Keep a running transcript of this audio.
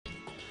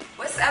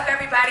up,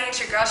 everybody? It's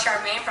your girl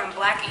Charmaine from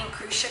Black Ink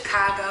Crew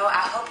Chicago.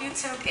 I hope you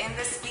tuned in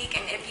this week,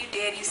 and if you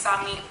did, you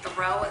saw me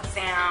throw it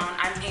down.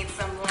 I made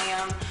some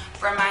lamb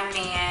for my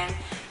man,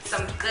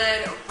 some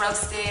good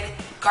roasted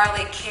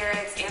garlic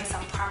carrots, and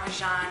some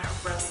Parmesan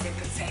roasted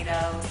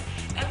potatoes.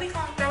 And we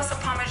gonna throw some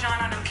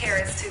Parmesan on them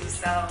carrots too,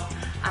 so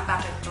I'm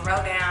about to throw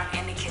down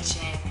in the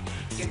kitchen.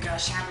 Your girl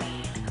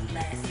Charmaine,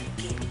 let's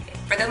get it.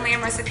 For the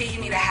lamb recipe,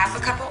 you need a half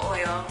a cup of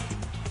oil,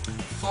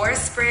 4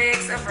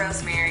 sprigs of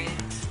rosemary,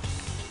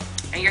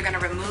 and you're gonna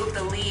remove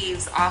the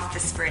leaves off the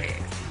sprigs.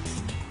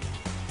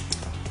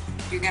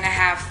 You're gonna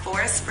have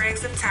 4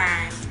 sprigs of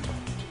thyme,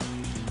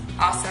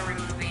 also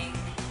removing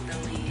the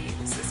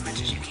leaves as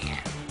much as you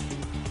can.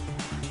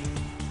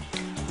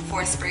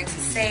 4 sprigs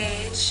of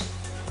sage.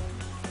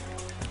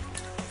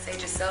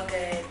 Sage is so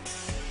good,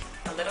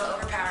 a little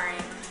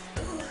overpowering.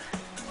 Ooh,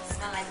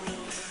 smell like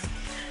leaves.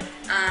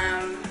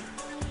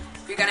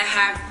 You're gonna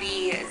have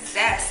the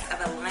zest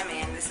of a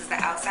lemon. This is the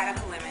outside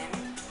of a lemon.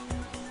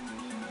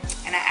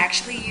 And I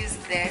actually use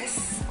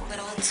this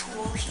little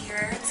tool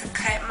here to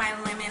cut my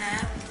lemon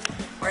up,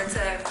 or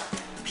to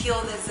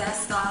peel the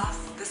zest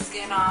off, the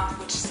skin off,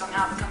 which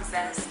somehow becomes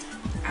zest.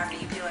 After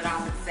you peel it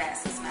off, it's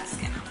zest, it's not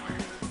skin no more.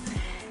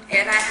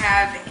 And I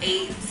have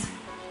 8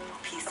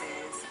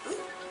 pieces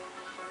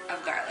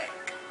of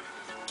garlic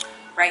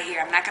right here.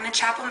 I'm not gonna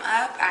chop them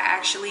up. I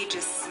actually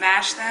just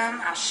smash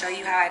them. I'll show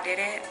you how I did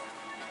it.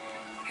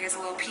 Here's a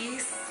little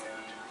piece.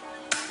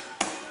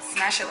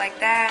 Smash it like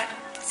that.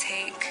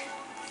 Take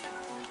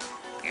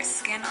your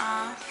skin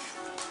off.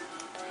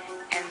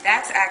 And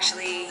that's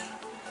actually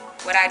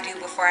what I do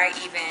before I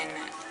even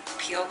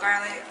peel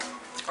garlic.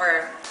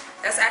 Or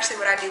that's actually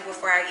what I do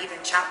before I even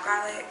chop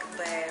garlic.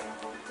 But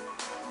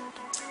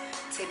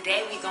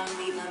today we gonna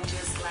leave them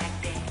just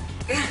like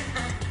that.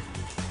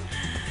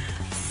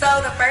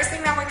 So the first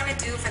thing that we're gonna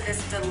do for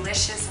this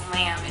delicious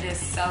lamb, it is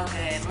so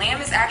good. Lamb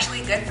is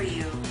actually good for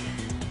you.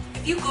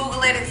 If you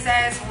Google it, it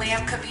says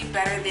lamb could be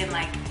better than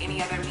like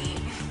any other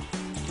meat.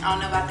 I don't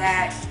know about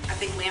that. I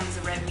think lamb is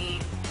a red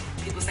meat.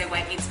 People say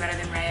white meat's better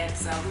than red,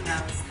 so who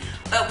knows.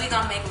 But we're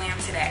gonna make lamb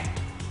today.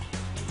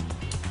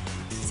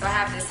 So I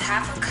have this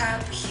half a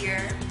cup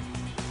here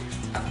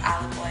of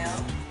olive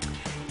oil.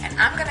 And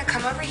I'm gonna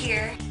come over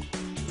here.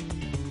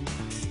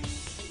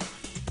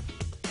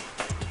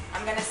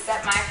 I'm gonna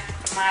set my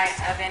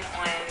oven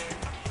on,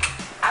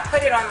 I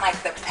put it on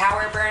like the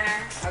power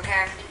burner,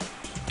 okay?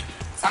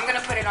 So I'm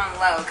gonna put it on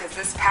low because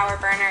this power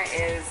burner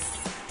is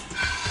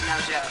no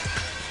joke.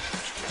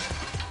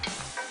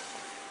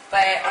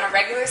 But on a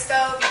regular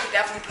stove, you can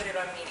definitely put it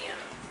on medium.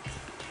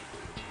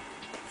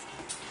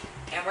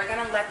 And we're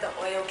gonna let the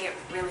oil get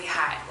really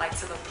hot, like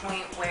to the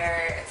point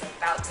where it's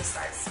about to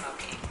start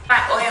smoking. My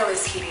oil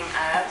is heating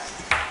up.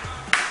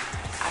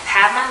 I've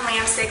had my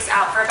lamb steaks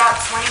out for about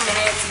 20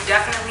 minutes. You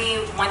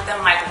definitely want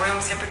them like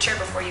room temperature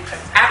before you cook.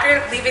 After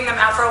leaving them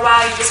out for a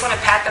while, you just wanna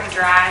pat them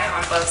dry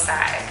on both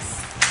sides.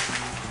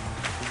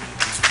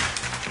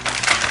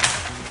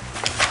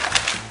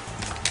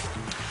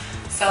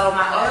 So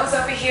my oil's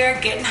over here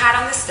getting hot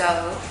on the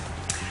stove.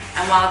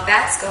 And while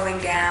that's going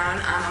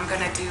down, I'm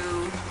gonna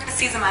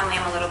season my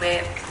lamb a little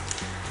bit.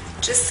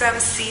 Just some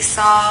sea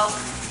salt.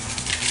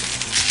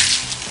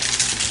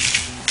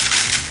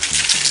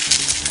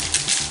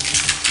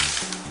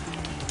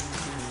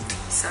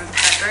 Some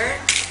pepper.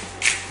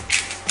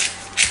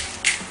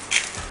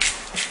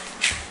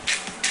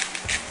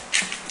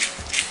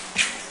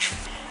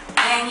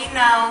 And you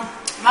know,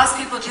 most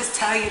people just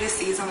tell you to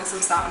season with some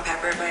salt and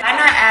pepper, but why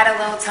not add a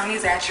little Tony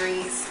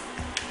Chachere's?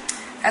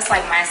 That's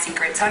like my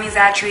secret. Tony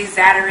Chachere's,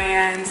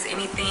 Zatarain's,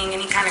 anything,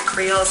 any kind of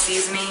Creole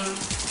seasoning,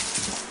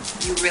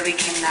 you really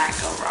cannot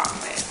go wrong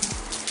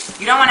with.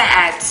 You don't want to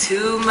add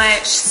too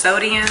much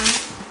sodium,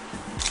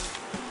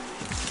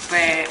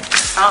 but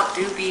salt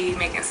do be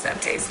making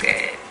stuff taste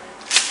good.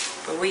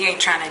 But we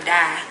ain't trying to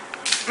die.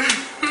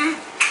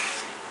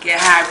 Get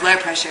high blood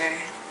pressure.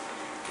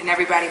 And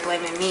everybody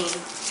blaming me,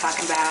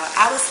 talking about,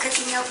 I was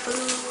cooking your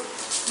food.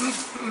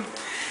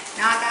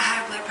 Now I got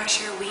high blood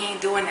pressure. We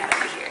ain't doing that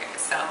over here.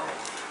 So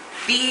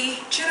be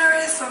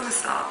generous on the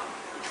salt.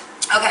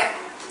 Okay.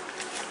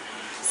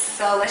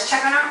 So let's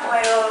check on our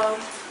oil.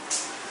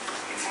 Let's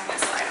turn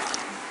this light on.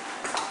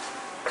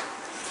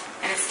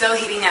 And it's still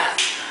heating up.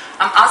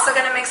 I'm also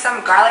gonna make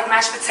some garlic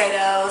mashed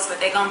potatoes,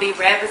 but they're gonna be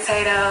red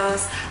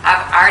potatoes.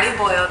 I've already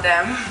boiled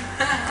them.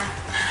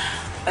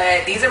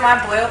 But these are my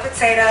boiled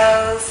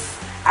potatoes.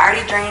 I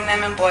already drained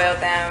them and boiled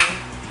them.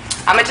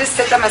 I'm gonna just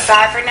set them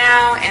aside for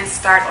now and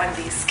start on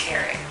these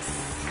carrots.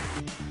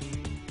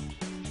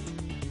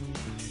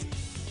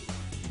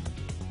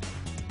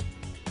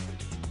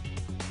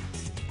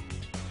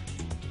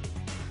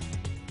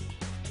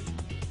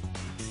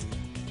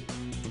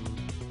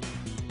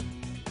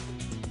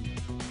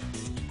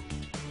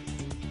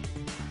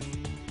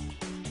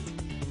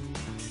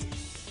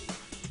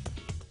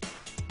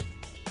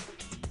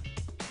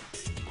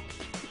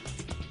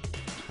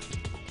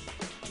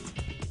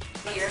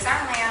 Here's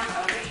our lamb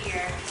over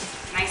here,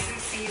 nice and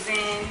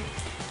seasoned.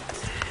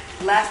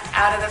 left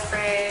out of the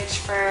fridge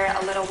for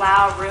a little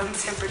while, room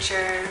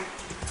temperature,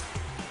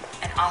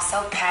 and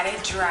also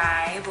patted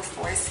dry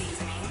before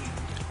seasoning.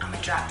 I'm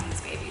gonna drop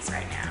these babies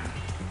right now.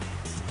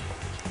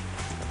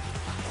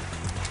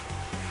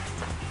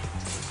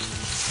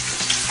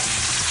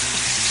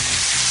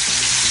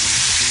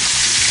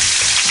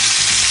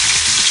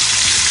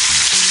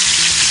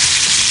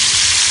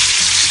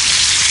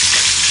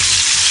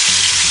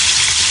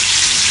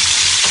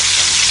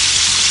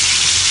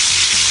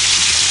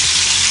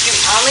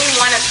 Only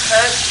want to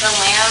cook the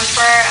lamb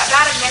for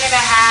about 1.5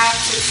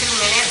 to 2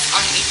 minutes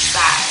on each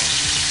side.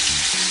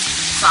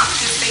 So I'm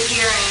just sit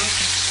here and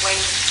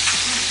wait.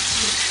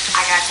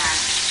 I got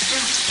time.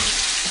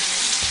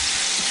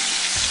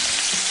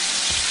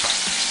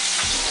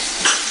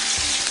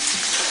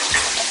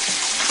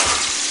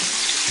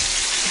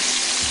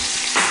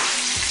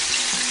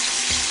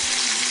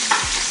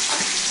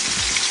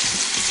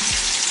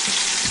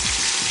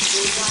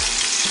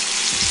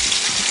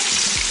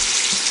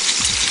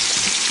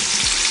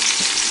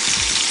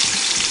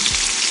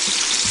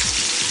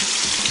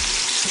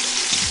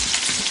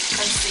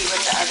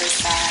 With the other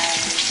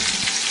side.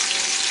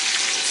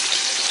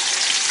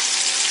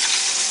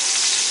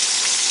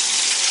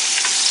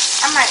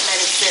 I might let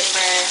it sit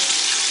for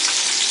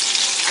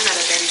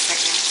another 30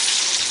 seconds.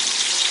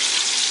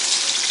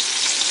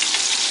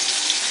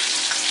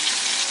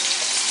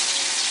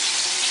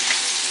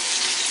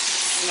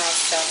 Smells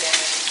so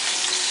good.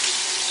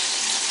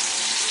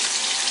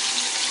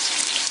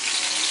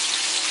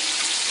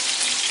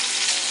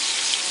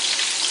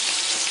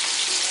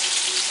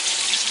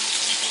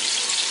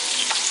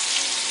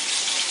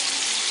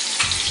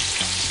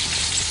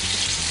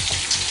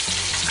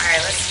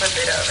 Alright, let's flip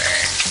it over.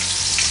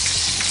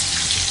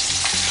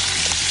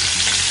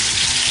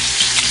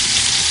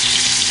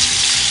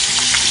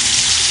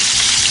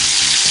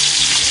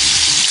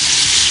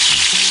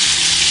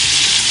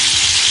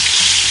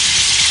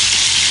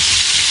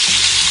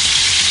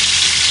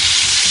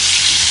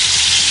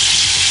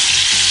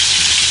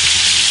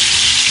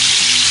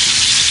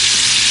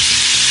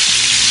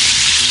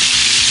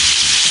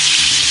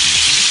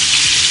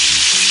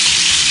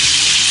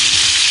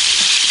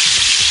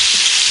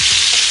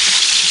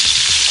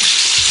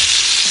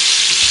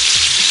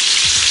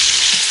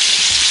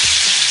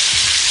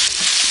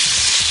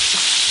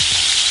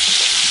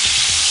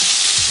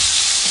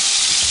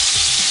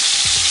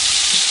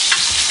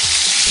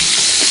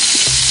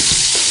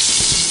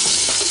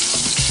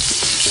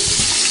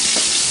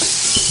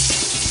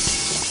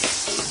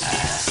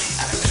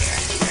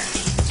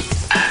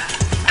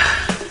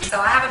 So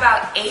I have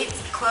about 8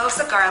 cloves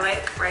of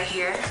garlic right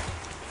here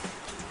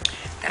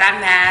that I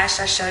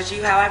mashed. I showed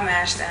you how I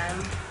mashed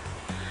them.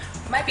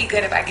 It might be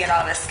good if I get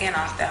all the skin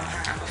off them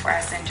before I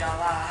send y'all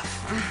off.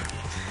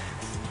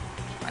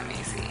 Let me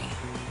see.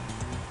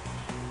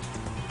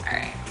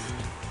 Alright.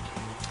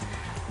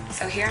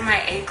 So here are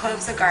my 8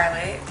 cloves of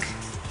garlic.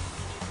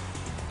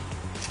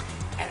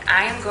 And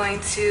I am going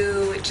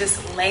to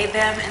just lay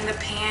them in the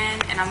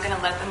pan and I'm going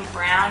to let them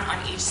brown on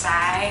each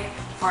side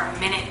for a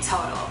minute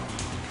total.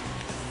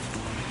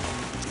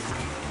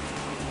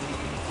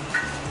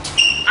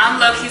 I'm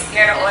low-key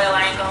scared of oil,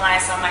 I ain't gonna lie,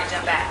 so I might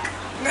jump back.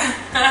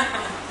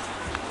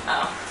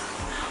 Oh,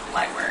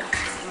 light work.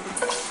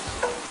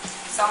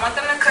 So I want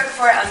them to cook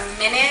for a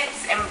minute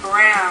and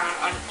brown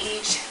on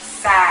each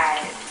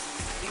side.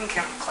 You can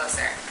come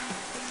closer.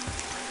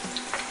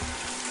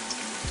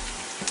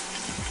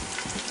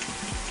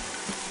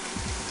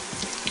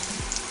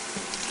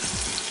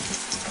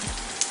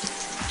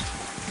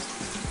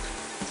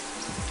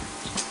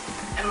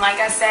 And like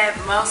I said,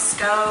 most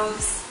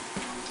stoves,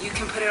 you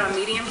can put it on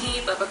medium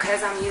heat, but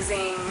because I'm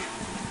using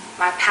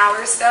my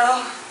power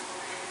stove,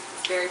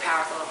 it's very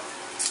powerful.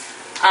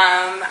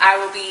 I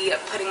will be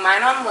putting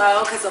mine on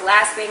low because the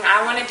last thing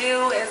I want to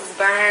do is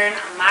burn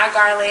my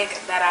garlic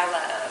that I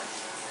love.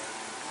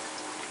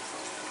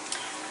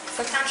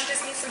 Sometimes you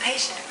just need some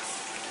patience.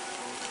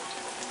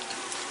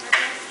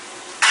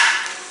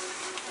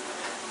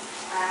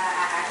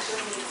 I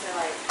actually need to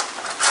like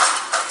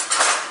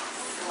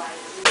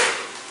slightly.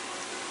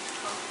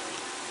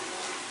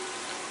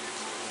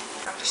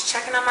 I'm just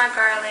checking on my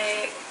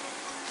garlic.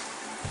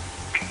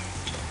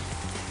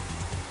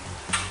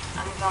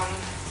 I'm going to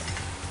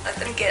let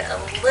them get a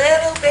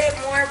little bit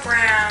more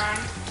brown.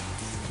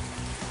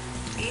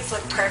 These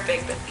look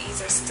perfect, but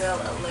these are still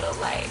a little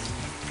light.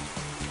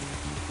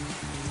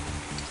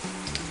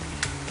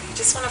 You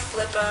just want to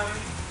flip them.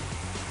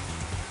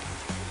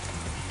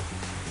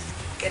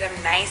 Get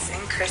them nice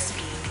and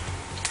crispy.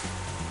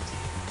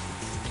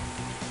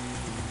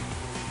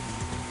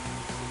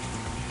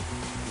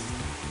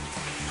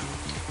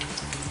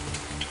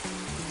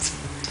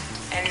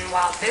 And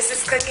while this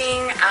is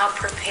cooking, I'll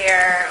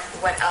prepare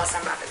what else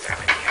I'm about to throw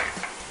in here.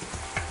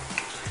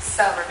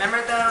 So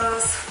remember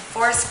those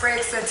 4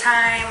 sprigs of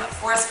thyme,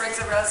 4 sprigs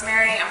of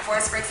rosemary, and 4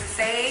 sprigs of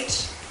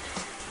sage?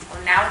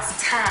 Well, now it's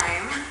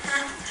time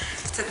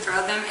to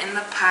throw them in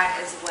the pot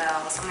as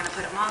well. So I'm gonna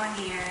put them all in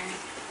here.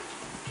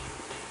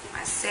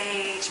 My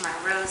sage, my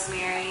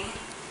rosemary.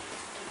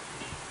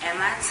 and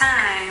my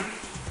thyme,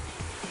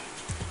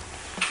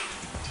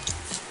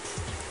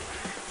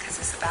 because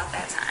it's about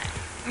that time.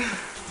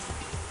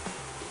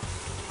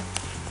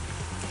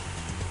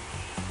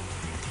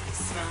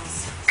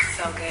 Smells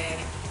so good.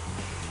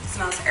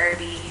 Smells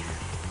herby.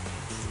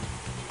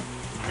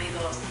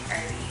 Legal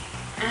herby.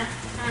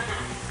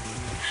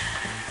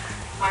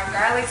 My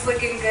garlic's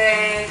looking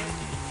good.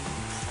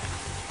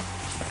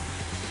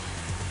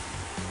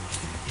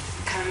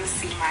 Come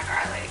see my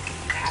garlic.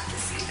 You have to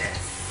see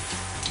this.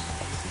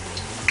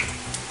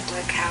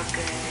 Look how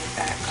good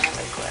that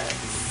garlic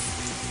looks.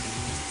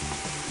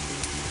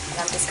 And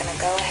I'm just gonna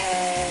go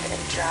ahead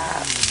and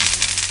drop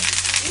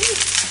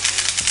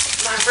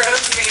my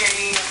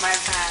rosemary, my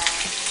thyme.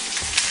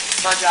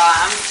 So y'all,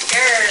 I'm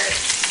scared.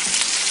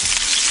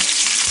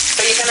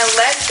 So you're gonna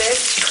let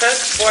this cook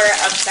for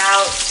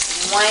about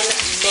 1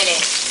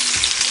 minute.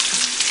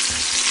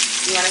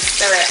 You want to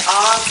stir it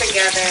all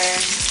together.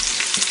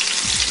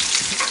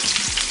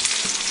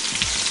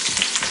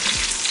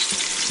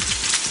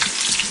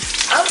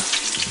 Oh,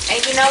 and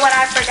you know what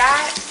I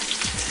forgot?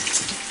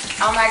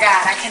 Oh my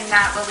God, I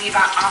cannot believe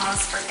I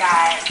almost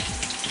forgot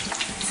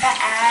to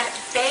add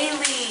bay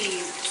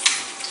leaves.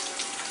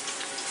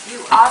 You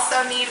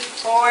also need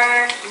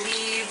 4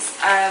 leaves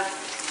of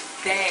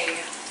bay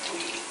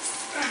leaves.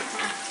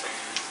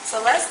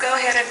 So let's go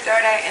ahead and throw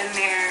that in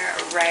there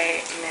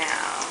right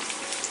now.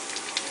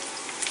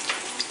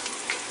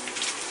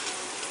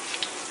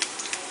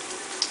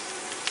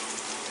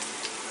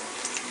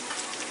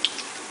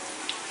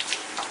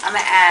 I'm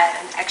gonna add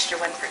an extra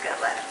one for good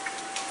luck,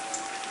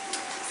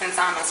 since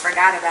I almost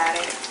forgot about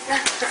it.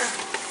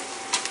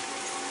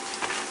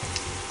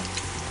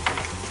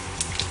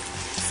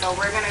 So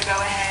we're gonna go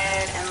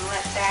ahead and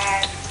let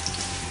that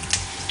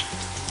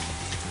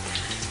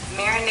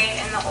marinate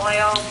in the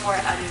oil for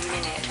a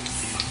minute.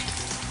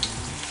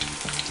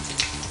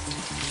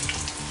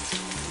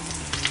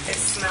 It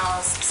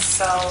smells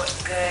so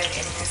good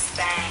in this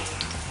thing.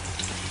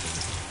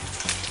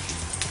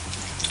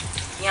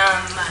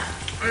 Yum.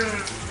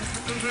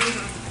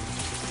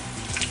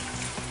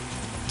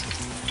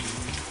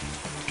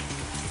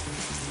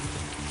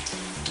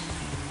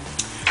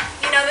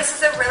 You know, this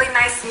is a really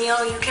nice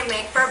meal you can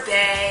make for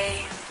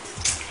Bae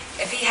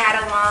if he had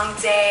a long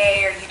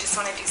day or you just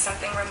want to do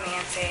something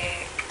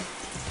romantic.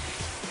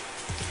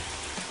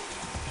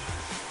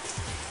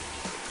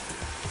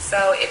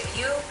 So if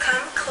you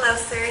come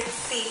closer and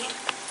see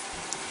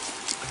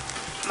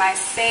my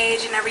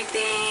sage and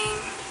everything,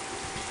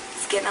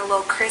 it's getting a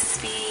little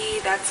crispy.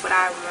 That's what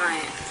I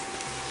want.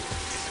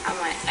 I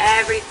want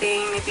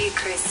everything to be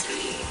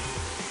crispy.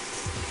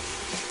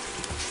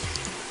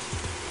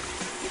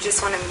 You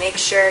just want to make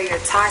sure you're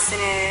tossing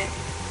it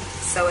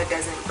so it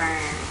doesn't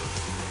burn.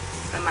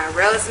 But my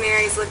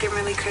rosemary is looking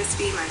really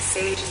crispy. My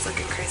sage is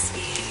looking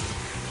crispy.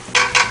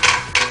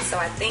 So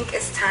I think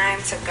it's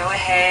time to go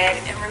ahead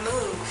and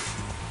remove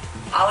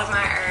all of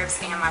my herbs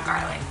and my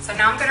garlic. So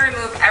now I'm going to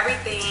remove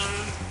everything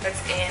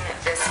that's in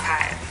this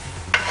pot.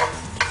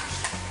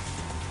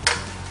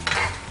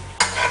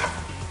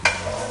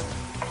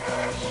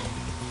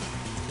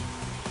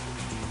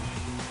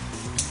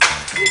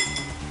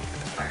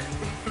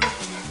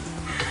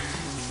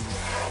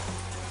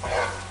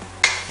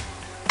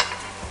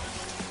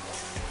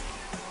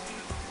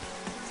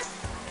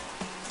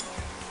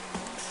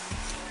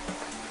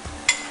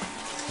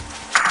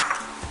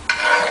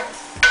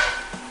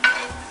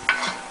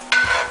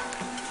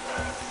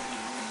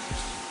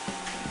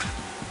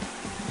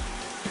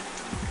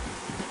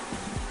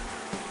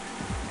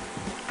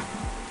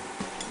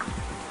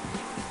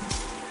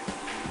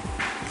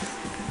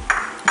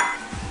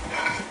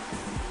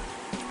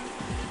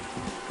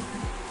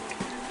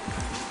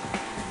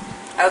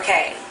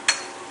 Okay,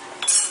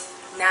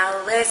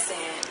 now listen,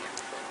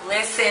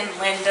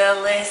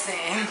 Linda,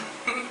 listen.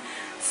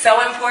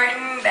 So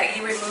important that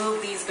you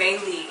remove these bay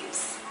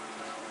leaves.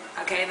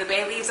 Okay, the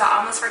bay leaves I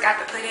almost forgot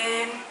to put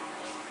in.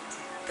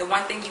 The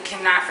one thing you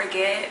cannot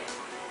forget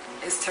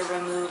is to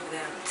remove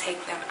them,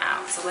 take them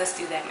out. So let's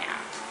do that now.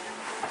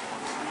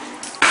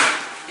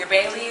 Your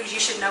bay leaves, you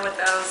should know what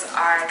those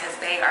are because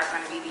they are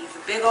going to be these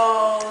big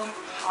old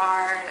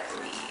hard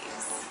leaves.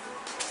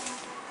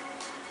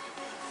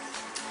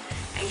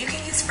 And you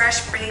can use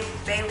fresh bay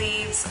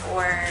leaves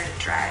or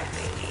dried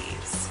bay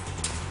leaves.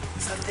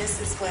 So this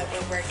is what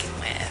we're working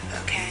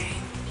with, okay?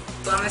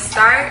 So I'm gonna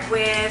start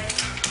with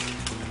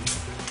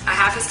a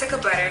half a stick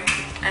of butter,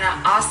 and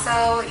I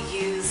also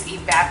use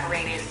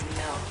evaporated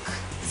milk.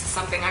 This is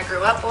something I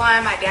grew up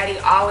on. My daddy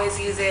always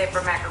used it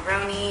for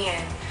macaroni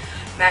and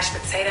mashed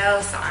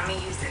potatoes, so I'm gonna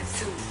use it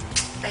too.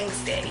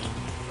 Thanks, Daddy.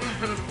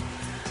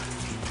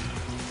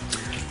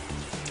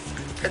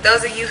 For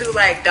those of you who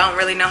don't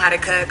really know how to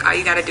cook, all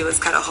you gotta do is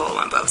cut a hole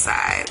on both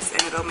sides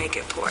and it'll make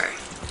it pour.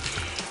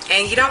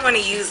 And you don't want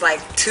to use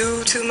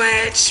too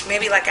much,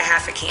 maybe like a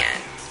half a can.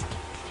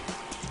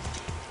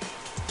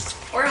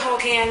 Or a whole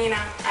can, you know.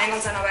 I ain't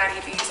gonna tell nobody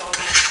if you use a whole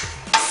can.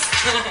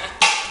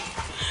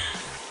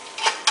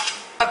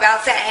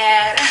 About to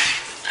add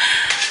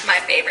my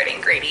favorite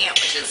ingredient,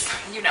 which is,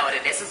 you know what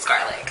it is, it's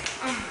garlic.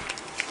 And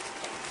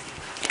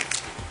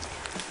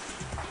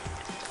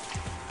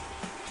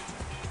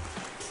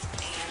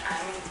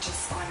I'm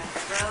just going to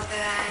throw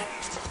that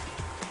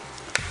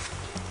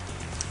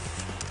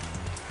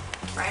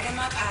right in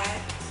my pot.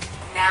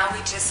 Now we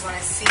just want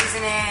to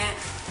season it.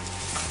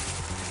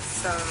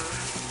 Some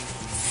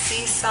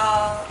sea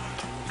salt,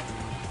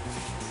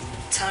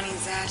 Tony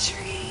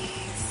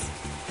Chachere's,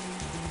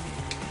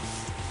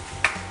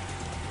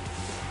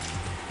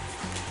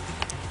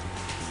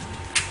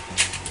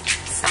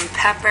 some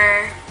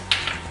pepper,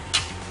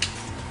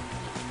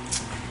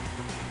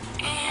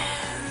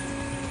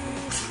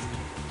 and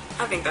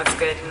I think that's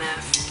good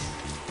enough.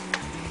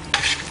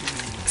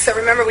 So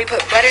remember, we put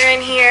butter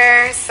in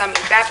here, some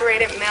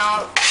evaporated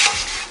milk,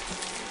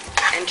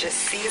 and just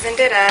seasoned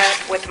it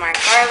up with my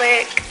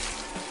garlic.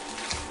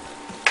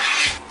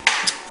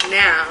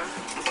 Now,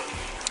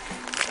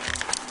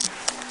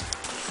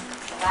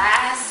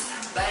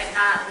 last but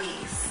not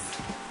least,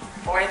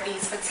 for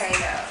these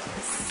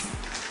potatoes,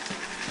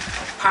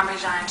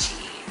 Parmesan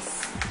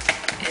cheese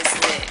is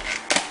lit.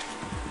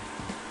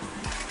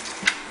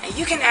 And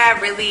you can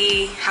add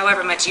really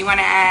however much you want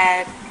to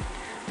add.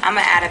 I'm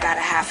gonna add about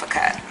a half a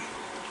cup.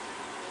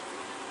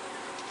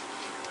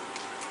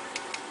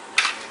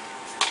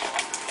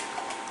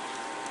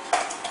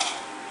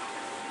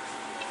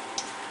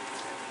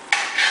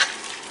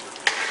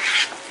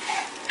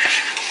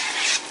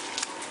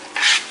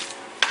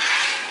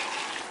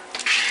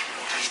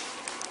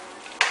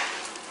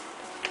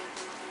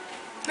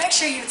 Make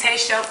sure you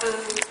taste your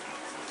food,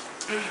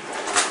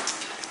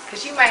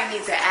 because you might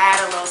need to add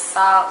a little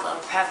salt, a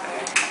little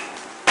pepper.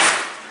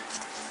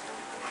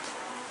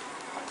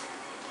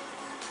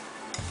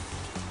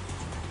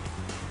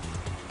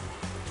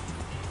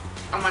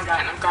 Oh my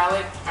god, and the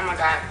garlic, oh my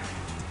god,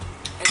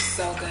 it's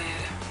so good.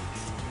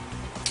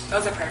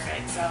 Those are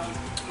perfect, so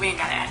we ain't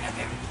gotta add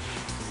nothing.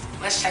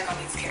 Let's check on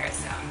these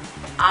carrots though.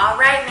 All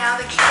right, now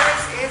the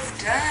carrots is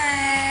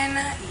done.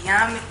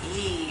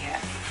 Yummy.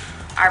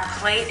 Our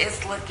plate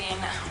is looking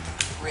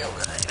real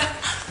good.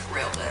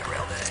 Real good,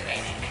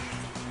 ain't it?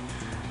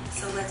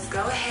 So let's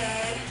go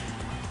ahead,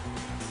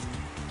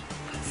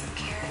 put some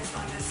carrots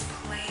on this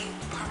plate.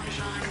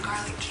 Parmesan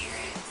garlic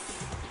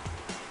carrots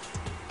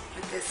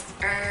with this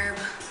herb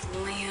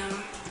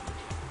lamb.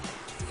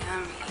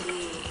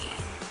 Yummy.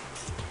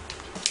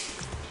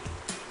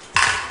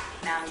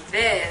 Now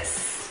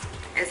this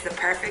is the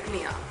perfect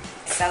meal.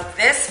 So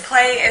this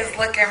plate is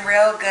looking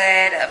real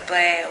good,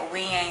 but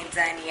we ain't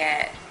done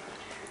yet.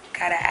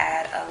 Gotta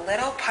add a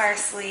little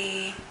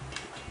parsley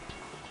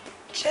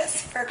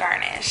just for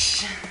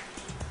garnish.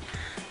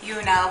 You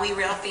know, we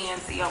real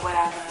fancy or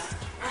whatever.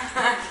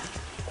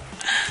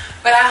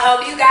 But I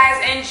hope you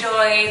guys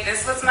enjoyed.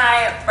 This was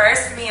my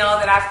first meal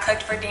that I've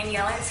cooked for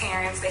Danielle and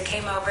Terrence. They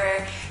came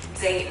over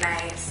date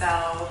night,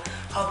 so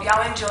hope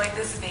y'all enjoyed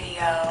this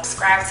video.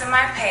 Subscribe to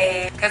my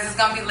page, because it's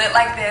gonna be lit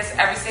like this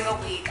every single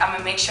week. I'm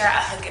gonna make sure I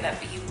hook it up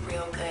for you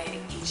real good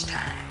each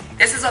time.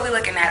 This is what we're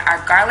looking at,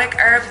 our garlic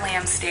herb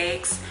lamb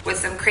steaks with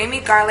some creamy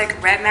garlic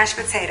red mashed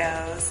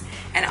potatoes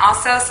and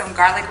also some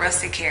garlic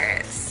roasted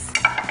carrots.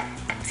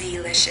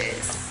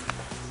 Delicious.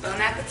 Bon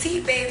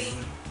appetit, baby.